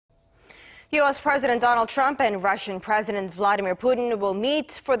U.S. President Donald Trump and Russian President Vladimir Putin will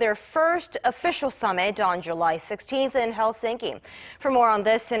meet for their first official summit on July 16th in Helsinki. For more on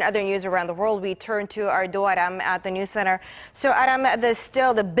this and other news around the world, we turn to our Ro Aram at the News Center. So, Aram,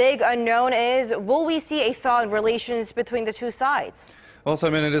 the big unknown is, will we see a thaw in relations between the two sides?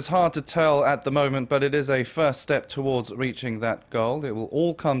 Also, it is hard to tell at the moment, but it is a first step towards reaching that goal. It will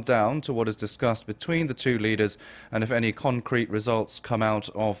all come down to what is discussed between the two leaders and if any concrete results come out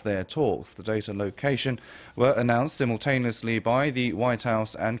of their talks. The date and location were announced simultaneously by the White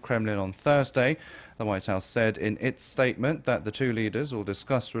House and Kremlin on Thursday. The White House said in its statement that the two leaders will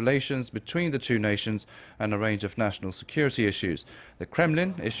discuss relations between the two nations and a range of national security issues. The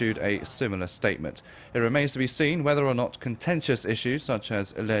Kremlin issued a similar statement. It remains to be seen whether or not contentious issues such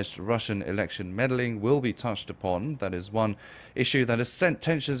as alleged Russian election meddling will be touched upon. That is one issue that has sent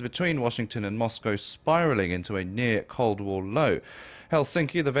tensions between Washington and Moscow spiraling into a near Cold War low.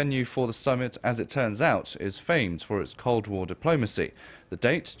 Helsinki, the venue for the summit, as it turns out, is famed for its Cold War diplomacy. The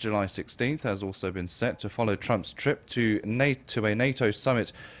date, July 16th, has also been set to follow Trump's trip to a NATO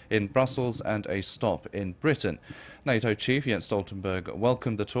summit in Brussels and a stop in Britain. NATO chief Jens Stoltenberg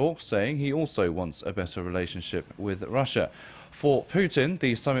welcomed the talk, saying he also wants a better relationship with Russia. For Putin,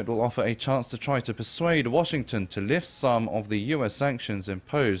 the summit will offer a chance to try to persuade Washington to lift some of the US sanctions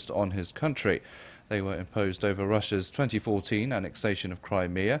imposed on his country. They were imposed over Russia's 2014 annexation of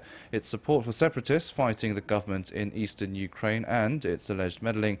Crimea, its support for separatists fighting the government in eastern Ukraine, and its alleged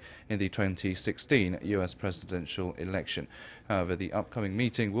meddling in the 2016 US presidential election. However, the upcoming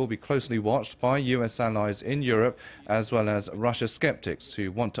meeting will be closely watched by US allies in Europe, as well as Russia skeptics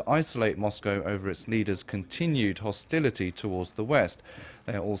who want to isolate Moscow over its leader's continued hostility towards the West.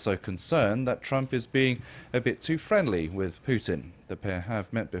 They are also concerned that Trump is being a bit too friendly with Putin. The pair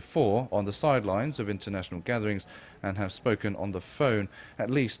have met before on the sidelines of international gatherings and have spoken on the phone at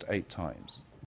least 8 times.